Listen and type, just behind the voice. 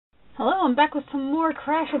Hello, I'm back with some more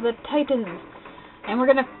Crash of the Titans, and we're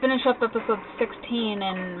gonna finish up episode 16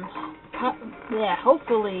 and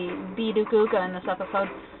hopefully beat Uka in this episode,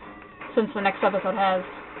 since the next episode has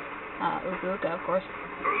Uka, of course.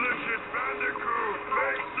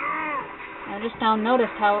 I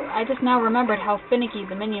just now remembered how finicky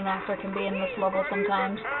the Minion Master can be in this level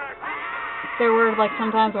sometimes. There were like some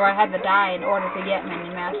times where I had to die in order to get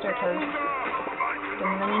Minion Master, because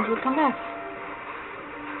then the minions would come back.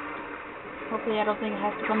 Hopefully I don't think it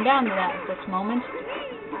has to come down to that at this moment.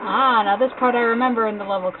 Now this part I remember in the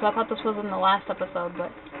level, because I thought this was in the last episode,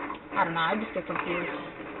 but I don't know, I just get confused.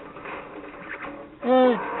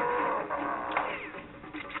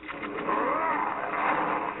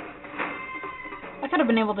 I could have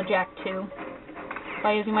been able to jack too,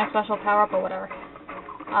 by using my special power-up or whatever.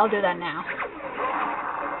 I'll do that now.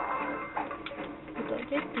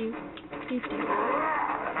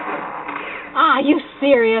 Are you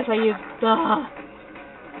serious? I used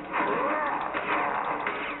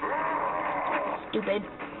stupid.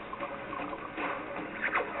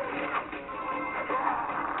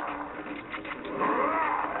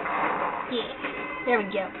 Yeah, there we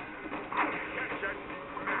go.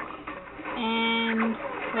 And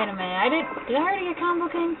wait a minute, did I already get Combo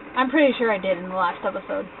King? I'm pretty sure I did in the last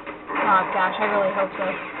episode. Oh gosh, I really hope so.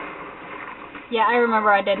 Yeah, I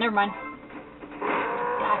remember I did. Never mind.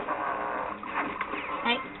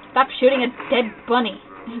 Hey, stop shooting a dead bunny.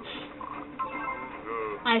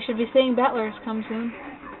 I should be seeing battlers come soon.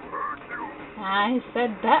 I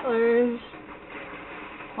said battlers.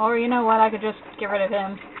 Or you know what, I could just get rid of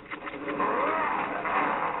him.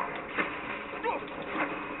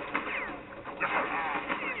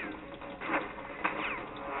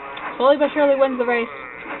 Slowly but surely wins the race.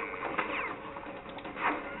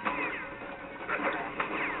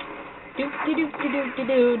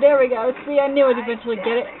 There we go. See, I knew I'd eventually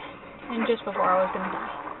get it. And just before I was gonna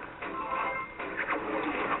die.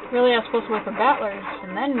 Really, I was supposed to wait for battlers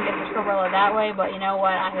and then get the Scobrella that way, but you know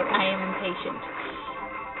what? I am impatient.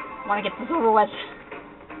 I want to get this over with.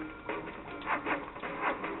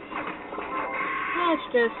 Let's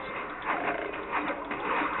just...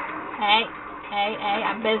 Hey,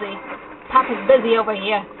 I'm busy. Pop is busy over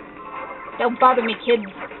here. Don't bother me, kids.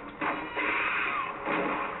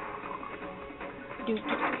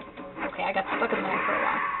 Okay, I got stuck in there for a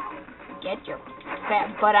while. Get your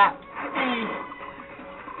fat butt out.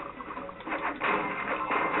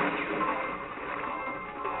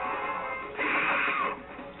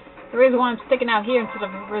 The reason why I'm sticking out here instead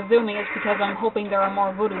of resuming is because I'm hoping there are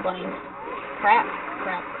more voodoo bunnies. Crap.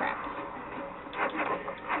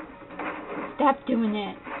 Stop doing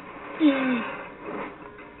that.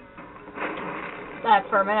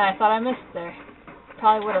 For a minute I thought I missed there.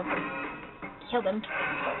 Probably would have killed him.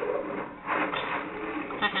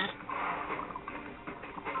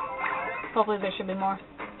 Hopefully there should be more.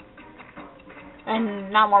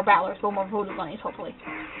 And not more battlers, but more voodoo bunnies, hopefully.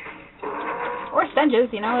 Or stenches,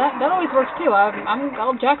 you know, that always works too.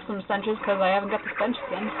 I'll jack some stenches because I haven't got the stench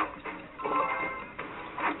skin.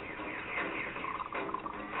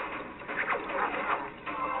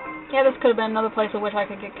 Yeah, this could have been another place in which I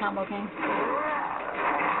could get Combo King.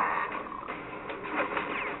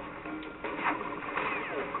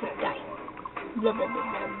 Just die. Blah, blah, blah,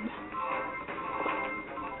 blah.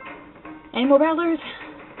 Any more battlers?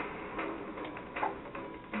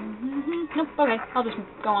 Nope, okay, I'll just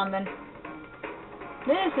go on then.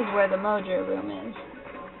 This is where the Mojo room is.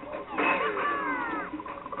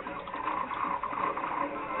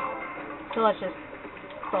 So let's just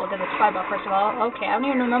go get the spy bot first of all. Okay, I don't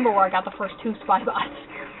even remember where I got the first 2 spy bots.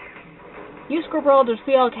 Use Scobrella to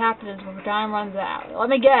defeat all captains before time runs out. Let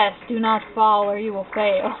me guess, do not fall or you will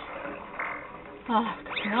fail.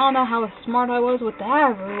 We all know how smart I was with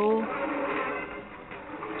that rule.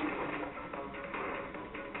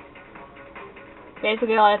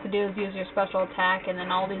 Basically, all I have to do is use your special attack, and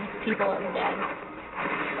then all these people are dead.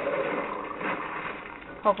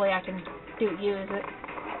 Hopefully I can use it.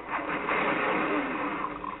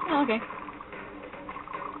 Oh, okay.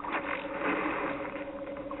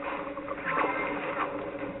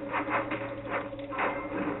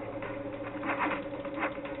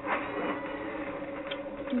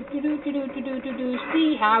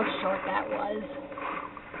 See how short that was.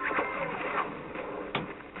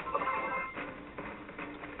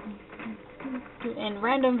 And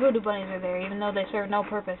random voodoo bunnies are there, even though they serve no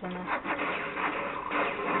purpose in this.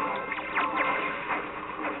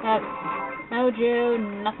 Mojo,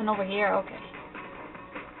 nothing over here, okay.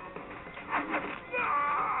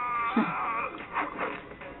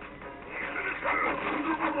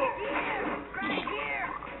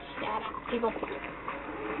 Shut up, people.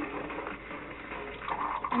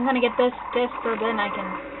 I'm gonna get this, so then I can...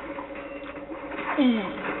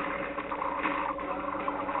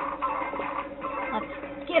 Let's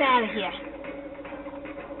get out of here.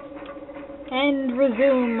 And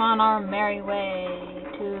resume on our merry way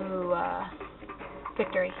to,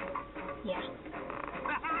 victory. Yeah.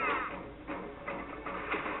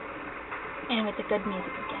 And with the good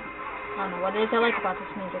music again. I don't know what it is I like about this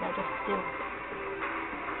music, I just do.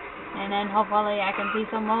 And then hopefully I can see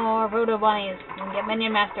some more Voodoo Bunnies and get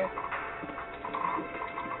Minion Master.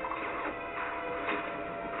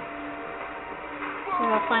 So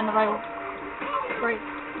I'll find the right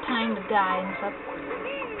time to die and stuff.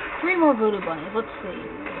 3 more Voodoo Bunnies, let's see. 1,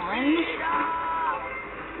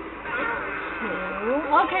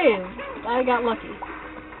 2. Okay, I got lucky.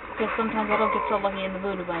 Because sometimes I don't get so lucky in the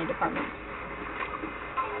Voodoo Bunny department.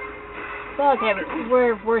 So okay, but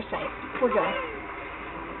we're safe. We're good.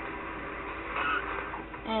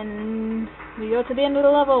 And we go to the end of the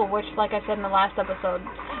level, which, like I said in the last episode,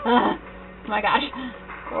 oh my gosh,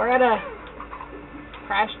 we're at a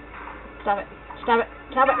crash. Stop it! Stop it!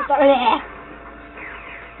 Stop it! Stop it!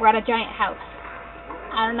 We're at a giant house.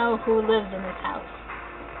 I don't know who lives in this house.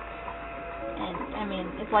 And I mean,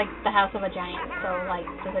 it's like the house of a giant. So, like,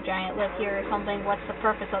 does a giant live here or something? What's the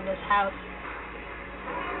purpose of this house?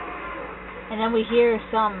 And then we hear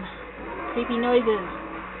some creepy noises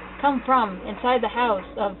come from inside the house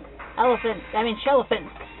of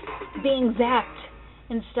shellphants being zapped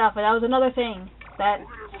and stuff. And that was another thing that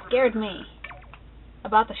scared me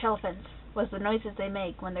about the shellphants, was the noises they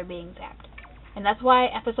make when they're being zapped. And that's why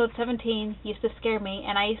episode 17 used to scare me,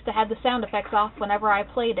 and I used to have the sound effects off whenever I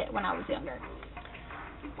played it when I was younger.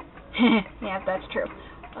 Yeah, that's true.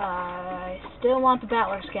 I still want the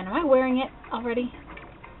Battler skin. Am I wearing it already?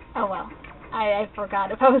 Oh well. I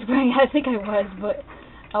forgot if I was wearing it. I think I was, but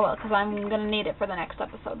oh well, because I'm going to need it for the next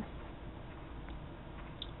episode,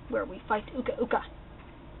 where we fight Uka Uka.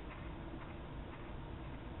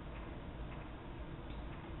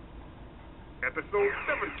 Episode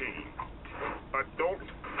 17. Adult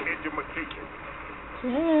Education.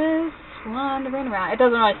 Just wandering around. It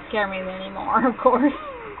doesn't really scare me anymore, of course.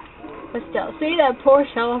 But still, see that poor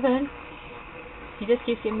shellphant? He just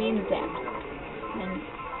keeps getting mean zapped and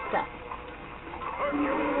stuff.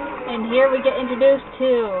 And here we get introduced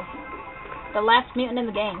to the last mutant in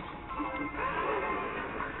the game.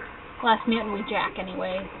 Last mutant we jack,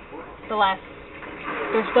 anyway.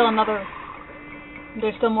 There's still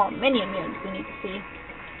more minion mutants we need to see.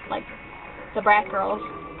 Like the Brat Girls,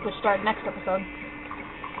 which start next episode.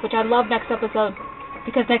 Which I love next episode,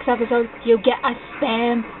 because next episode you'll get a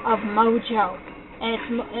spam of mojo. And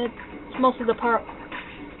it's most of the part.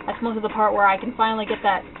 That's most of the part where I can finally get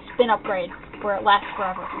that spin upgrade, where it lasts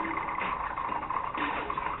forever.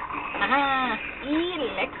 Aha!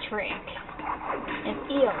 Electric! And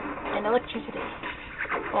eel. And electricity.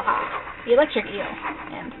 Oha! Electric eel.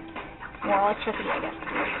 And more electricity, I guess.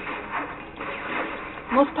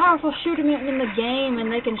 Most powerful shooter mutant in the game,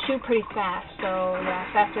 and they can shoot pretty fast, so yeah,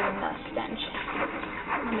 faster than the stench.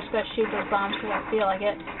 I'm just gonna shoot those bombs because I feel like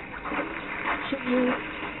it. Shoot you.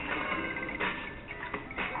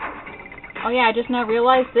 Oh yeah, I just now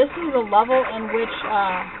realized this is a level in which,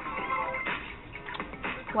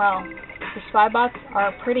 well, the spy bots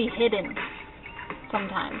are pretty hidden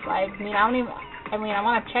sometimes. I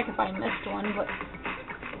want to check if I missed one, but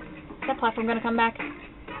is that platform gonna come back?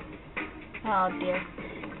 Oh dear.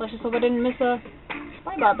 Let's just hope I didn't miss a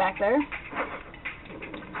spy bot back there.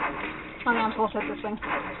 Oh yeah, I'm supposed to hit this thing.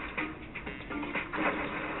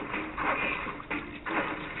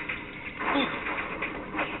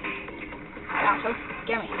 Gotcha.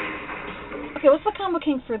 Gimme. Okay, what's the Combo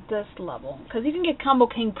King for this level? Because you can get Combo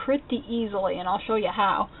King pretty easily, and I'll show you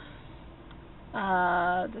how.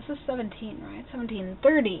 This is 17, right? 17,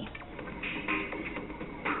 30.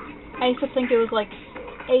 I used to think it was like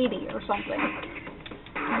 80 or something.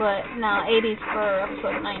 But no, 80's for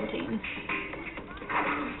episode 19.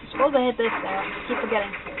 Suppose I hit this there. I keep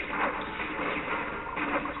forgetting.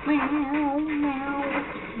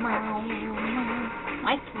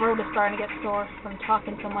 My throat is starting to get sore from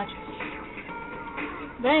talking so much.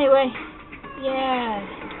 But anyway, yeah.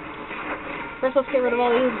 First let's get rid of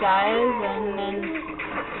all these guys, and then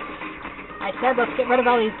I said let's get rid of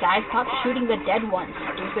all these guys. Stop shooting the dead ones,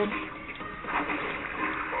 stupid.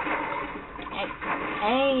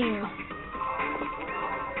 Aim.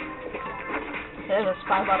 There's a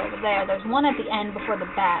spy bot over there. There's one at the end before the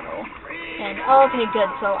battle. And okay, good.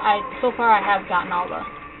 So far I have gotten all the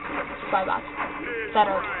spy bots that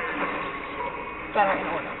are in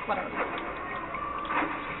order. Whatever.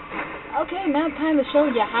 Okay, now time to show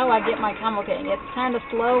you how I get my Combo King. It's kind of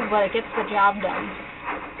slow, but it gets the job done.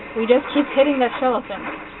 We just keep hitting that skeleton.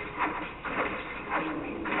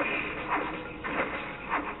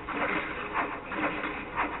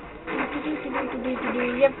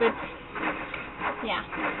 Yep, it's... yeah.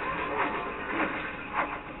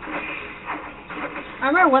 I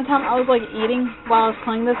remember one time I was like eating while I was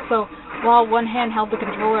playing this, so while one hand held the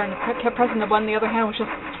controller and kept pressing the button, the other hand was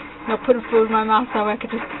just, putting food in my mouth so I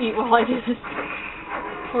could just eat while I did this.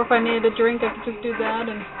 Or if I needed a drink, I could just do that.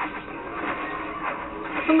 And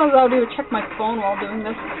sometimes I would even check my phone while doing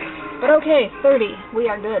this. But okay, 30. We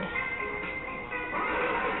are good.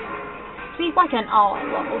 See, why can't all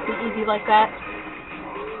levels be easy like that?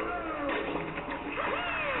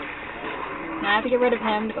 Now I have to get rid of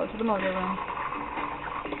him to go to the mojo room.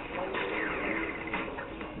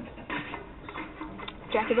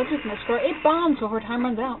 Jackie, let's just destroy 8 bombs before time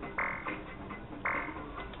runs out.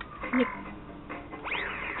 Yep.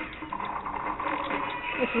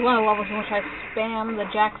 This is one of the levels in which I spam the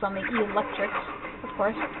jacks on the electrics, of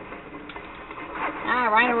course. Ah,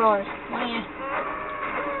 rhino rollers. Wah.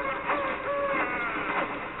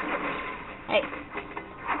 Hey,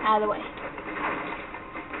 out of the way.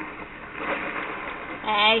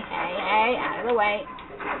 Hey, out of the way.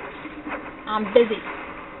 I'm busy.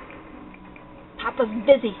 Papa's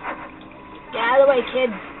busy. Get out of the way,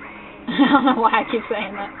 kids. I don't know why I keep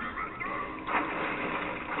saying that.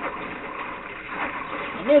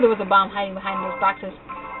 I knew there was a bomb hiding behind those boxes.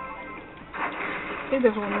 I think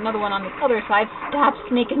there's another one on the other side. Stop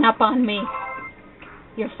sneaking up on me.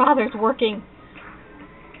 Your father's working.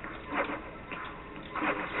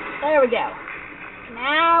 There we go.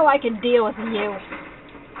 Now I can deal with you.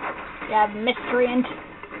 You miscreant.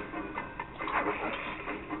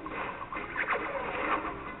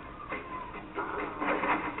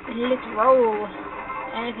 Let's roll.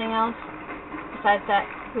 Anything else besides that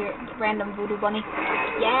weird random voodoo bunny?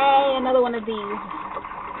 Yay, another one of these.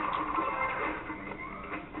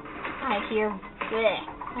 I hear bleh,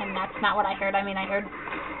 and that's not what I heard. I mean, I heard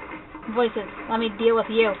voices. Let me deal with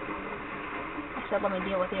you. I said let me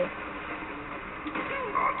deal with you.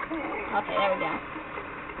 Okay, there we go.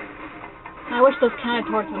 I wish those counted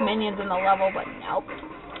towards the minions in the level, but nope.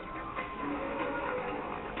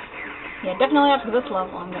 Yeah, definitely after this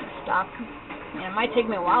level I'm gonna stop. I mean, it might take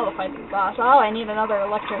me a while to fight the boss. Oh, I need another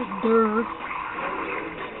electric dirt.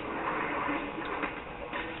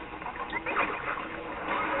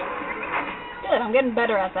 Good, I'm getting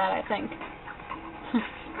better at that, I think.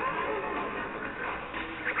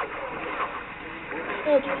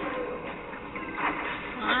 Okay.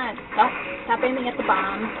 Don't stop aiming at the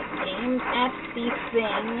bomb. Aim at the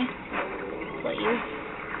thing. Please.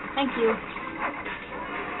 Thank you.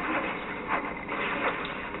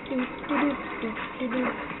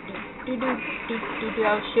 I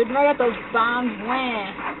was shooting right at those bombs.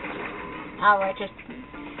 Wah. Alright, just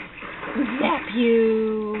zap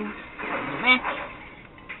you. Smack.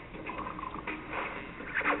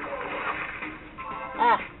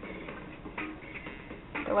 Ah.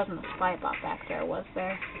 There wasn't a spy bot back there, was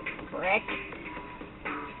there? Frick.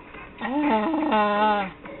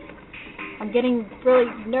 I'm getting really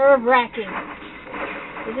nerve-wracking.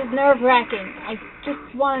 This is nerve-wracking. I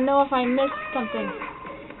just want to know if I missed something.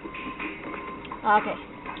 Okay.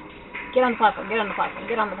 Get on the platform. Get on the platform.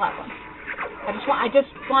 Get on the platform. I just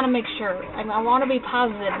want to make sure. I want to be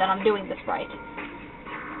positive that I'm doing this right.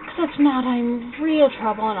 Because if not, I'm in real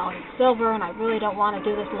trouble and I'll get silver, and I really don't want to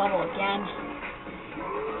do this level again.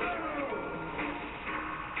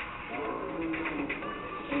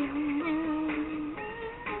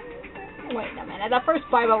 Wait a minute. That first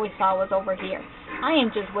Bible we saw was over here. I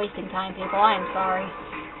am just wasting time, people. I am sorry.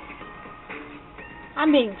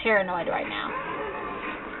 I'm being paranoid right now.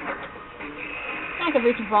 I could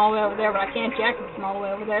reach him from all the way over there, but I can't jack him from all the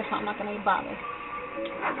way over there, so I'm not going to even bother.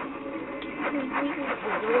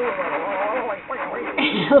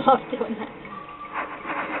 I love doing that.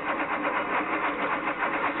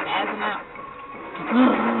 Spazzing out.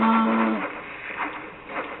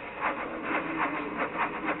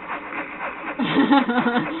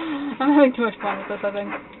 I'm having too much fun with this, I think.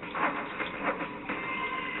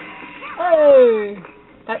 Oh!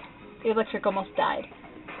 That electric almost died.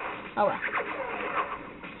 Oh well.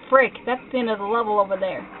 Frick, that's the end of the level over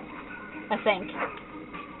there. I think.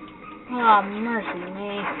 Oh, mercy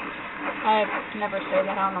me. I never say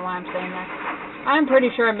that. I don't know why I'm saying that. I'm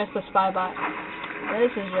pretty sure I missed the spy bot.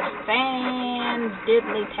 This is just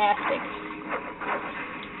fan-diddly-tastic.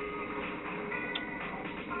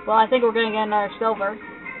 Well, I think we're going to get another silver.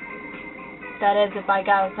 That is, if I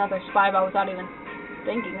got another spy bot without even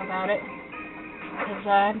thinking about it. Because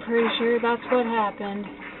I'm pretty sure that's what happened.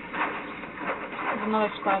 There's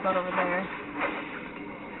another spy bot over there.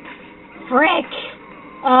 Frick!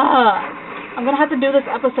 I'm gonna have to do this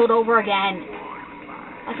episode over again.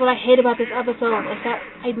 That's what I hate about this episode, is that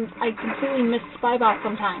I completely miss Spybot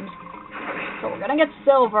sometimes. So we're gonna get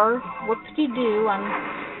silver, whoop-de-doo,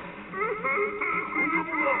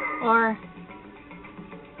 or,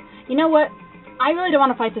 you know what? I really don't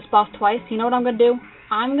want to fight this boss twice. You know what I'm gonna do?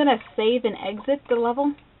 I'm gonna save and exit the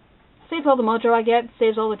level. Saves all the mojo I get,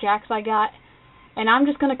 saves all the jacks I got, and I'm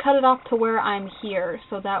just gonna cut it off to where I'm here,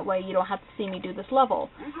 so that way you don't have to see me do this level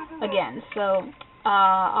again. So,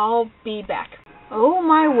 I'll be back. Oh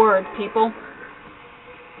my word, people.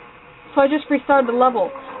 So I just restarted the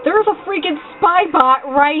level. There's a freaking Spybot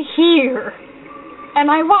right here!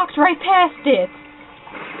 And I walked right past it!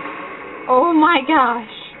 Oh my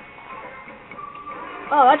gosh.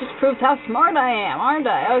 Oh, that just proves how smart I am, aren't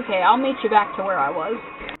I? Okay, I'll meet you back to where I was.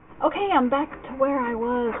 Okay, I'm back to where I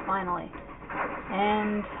was, finally.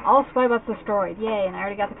 And all Spybots destroyed. Yay, and I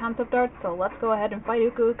already got the concept art, so let's go ahead and fight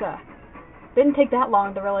Uka Uka. Didn't take that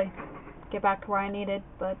long to really get back to where I needed,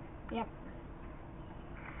 but, yeah.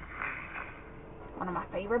 One of my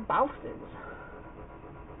favorite bosses.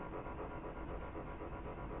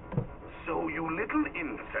 So you little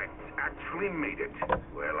insects actually made it.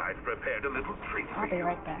 Well, I've prepared a little treat for you. I'll be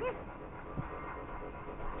right back.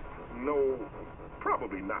 No,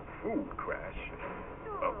 probably not food, Crash.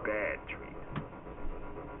 A bad treat.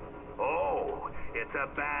 Oh, it's a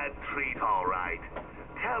bad treat, all right.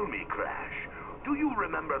 Tell me, Crash, do you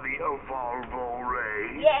remember the Evolvo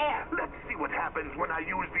Ray? Yeah! Let's see what happens when I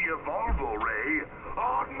use the Evolvo Ray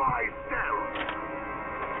on myself.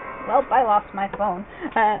 Well, I lost my phone.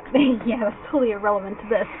 Yeah, that's totally irrelevant to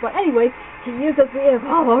this. But anyway, he uses the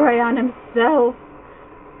Evolvo Ray on himself.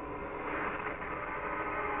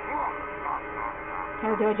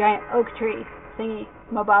 He'll do a giant oak tree thingy,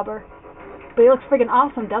 mobobber. But he looks freaking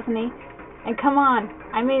awesome, doesn't he? And come on,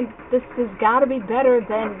 I mean, this has got to be better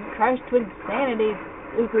than Crash Twin Sanity's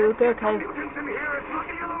Uka Uka,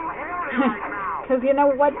 because you know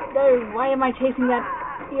what? Why am I chasing that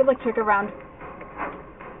electric around?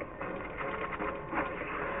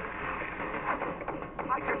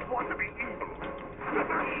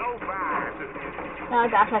 Oh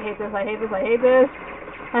gosh, I hate this, I hate this, I hate this.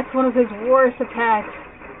 That's one of his worst attacks.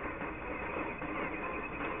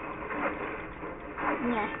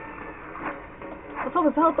 Yeah. Let's hope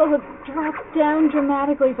his health doesn't drop down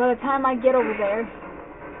dramatically by the time I get over there.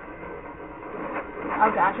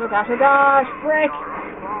 Oh gosh, oh gosh, oh gosh, frick!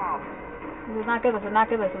 This is not good, this is not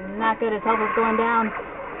good, this is not good. His health is going down.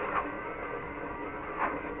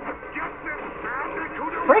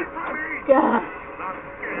 Frick! Gosh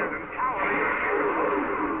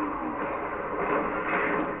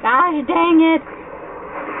dang it!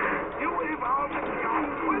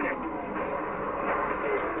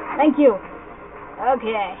 Thank you.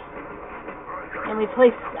 Okay. And we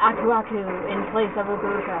place Aku Aku in place of Uka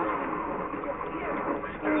Uka.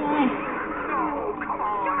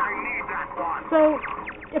 So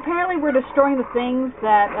apparently we're destroying the things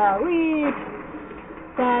that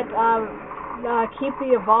keep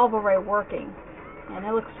the Evolve Array working, and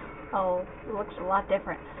it looks a lot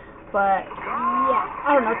different. But yeah,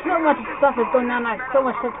 I don't know. Too much stuff is going on. I have so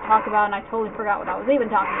much stuff to talk about, and I totally forgot what I was even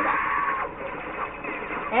talking about.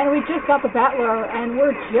 And we just got the Battler, and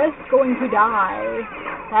we're just going to die.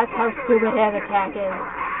 That's how stupid his attack is.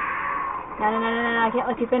 No, I can't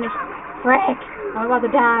let you finish. Frick! I'm about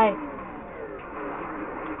to die.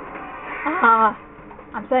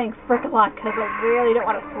 I'm saying frick a lot because I really don't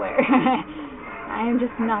want to swear. I am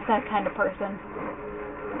just not that kind of person.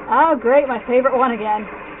 Oh, great, my favorite one again.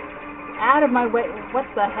 Out of my way. What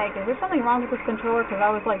the heck? Is there something wrong with this controller? Because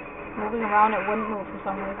I was, like, moving around, it wouldn't move for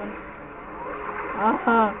some reason.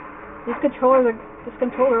 This controller, like,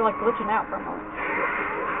 glitching out for a moment.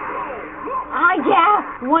 Ah,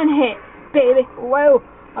 yeah! One hit, baby. Whoa.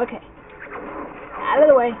 Okay. Out of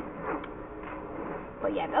the way.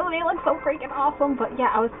 But yeah, doesn't it look so freaking awesome? But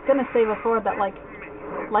yeah, I was gonna say before that, like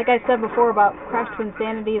I said before about Crash Twin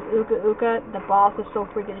Sanity's Uka Uka, the boss is so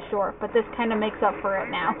freaking short. But this kind of makes up for it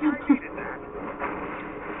now.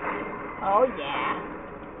 Oh yeah.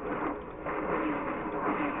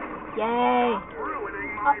 Yay.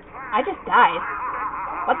 Oh, I just died.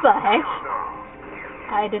 What the heck?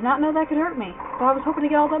 I did not know that could hurt me. But I was hoping to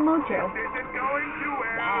get all that mojo.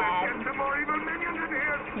 Bad.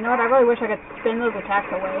 You know what? I really wish I could spin those attacks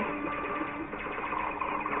away.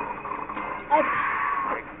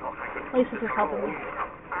 At least this is helping me.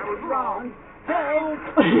 I was wrong. Help!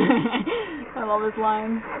 I love his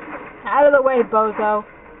lines. Out of the way, bozo.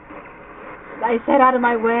 I said out of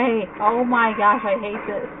my way. Oh my gosh, I hate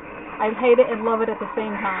this. I hate it and love it at the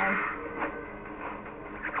same time.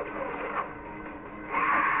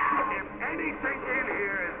 Everything in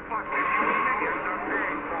here is busted. You minions are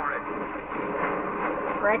paying for it.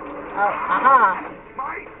 Frick. Oh, aha.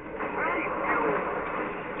 My face, you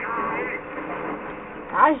guy.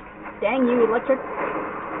 Gosh, dang you, Electric.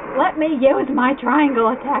 Let me use my triangle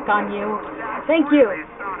attack on you. Thank you. Really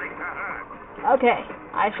starting to hurt. Okay,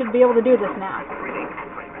 I should be able to do this now. This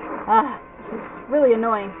is really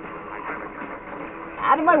annoying.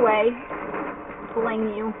 Out of my way.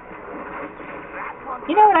 Fling you.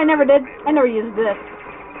 You know what I never did? I never used this.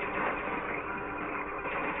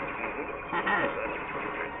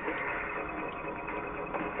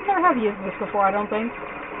 Never have used this before, I don't think.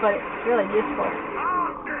 But it's really useful.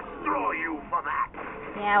 I'll destroy you for that.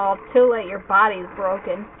 Yeah, well, too late. Your body's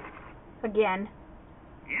broken. Again.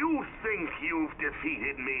 You think you've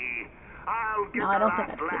defeated me? I'll get No, I the don't think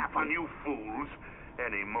last I laugh on you fools.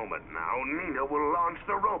 Any moment now, Nina will launch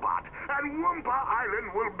the robot, and Wumpa Island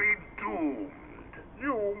will be doomed.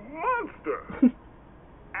 You monster!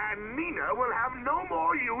 And Nina will have no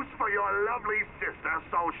more use for your lovely sister,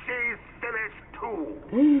 so she's finished too.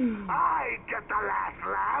 I get the last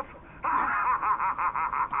laugh.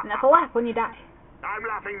 And that's a laugh when you die. I'm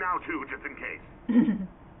laughing now too, just in case.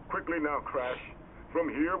 Quickly now, Crash. From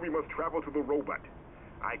here, we must travel to the robot.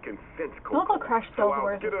 I can sense I love Coco. how Crash so still I'll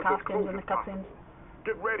wears get his us as costumes close in the as possible. cutscenes.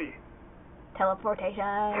 Get ready.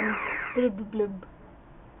 Teleportation. Blub, blub, blub.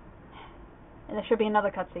 And there should be another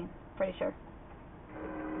cutscene. Pretty sure.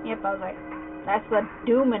 Yep, I was right. That's the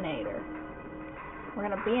Doominator. We're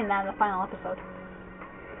gonna be in that in the final episode.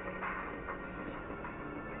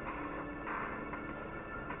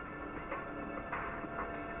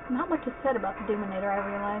 Not much is said about the Doominator, I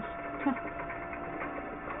realize.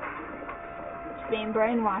 It's being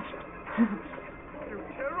brainwashed. You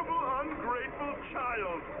terrible, ungrateful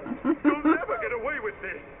child. You'll never get away with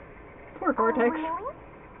this. Poor Cortex. Oh, really?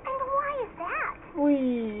 And why is that?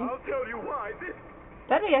 Whee. I'll tell you why. This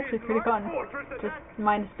That'd be actually is pretty my fun. fortress, and Just that's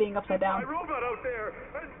minus being upside my down. robot out there.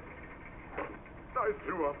 And I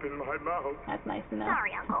threw up in my mouth. That's nice to know.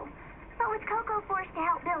 Sorry, Uncle. But with Coco forced to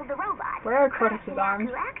help build the robot, Where are Crash Cortex's and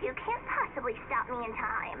arms? Aku can't possibly stop me in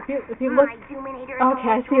time. If you look... My Doominator is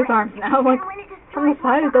Okay, I almost see his ready, arms now. Like, and when it from the destroys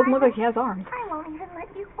side, it Wumpa doesn't look like Island, he has arms. I won't even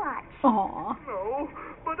let you watch. Aww. No,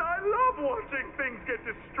 but I love watching things get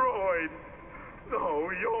destroyed.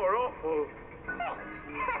 Oh, you're awful.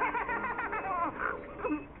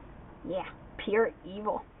 Yeah, pure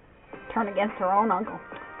evil. Turn against her own uncle.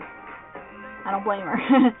 I don't blame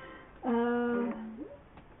her.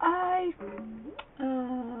 I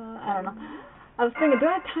don't know. I was thinking, do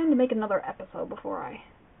I have time to make another episode before I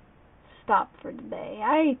stop for today?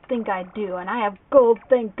 I think I do, and I have gold,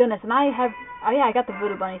 thank goodness, and I have, oh yeah, I got the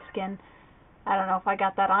Voodoo Bunny skin. I don't know if I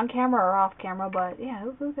got that on camera or off camera, but yeah,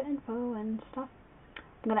 it was the info and stuff.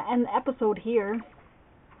 I'm gonna end the episode here,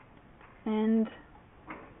 and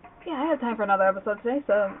yeah, I have time for another episode today,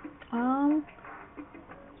 so,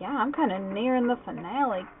 yeah, I'm kind of nearing the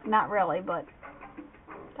finale. Not really, but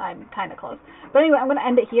I'm kind of close. But anyway, I'm going to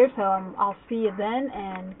end it here, so I'll see you then,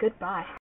 and goodbye.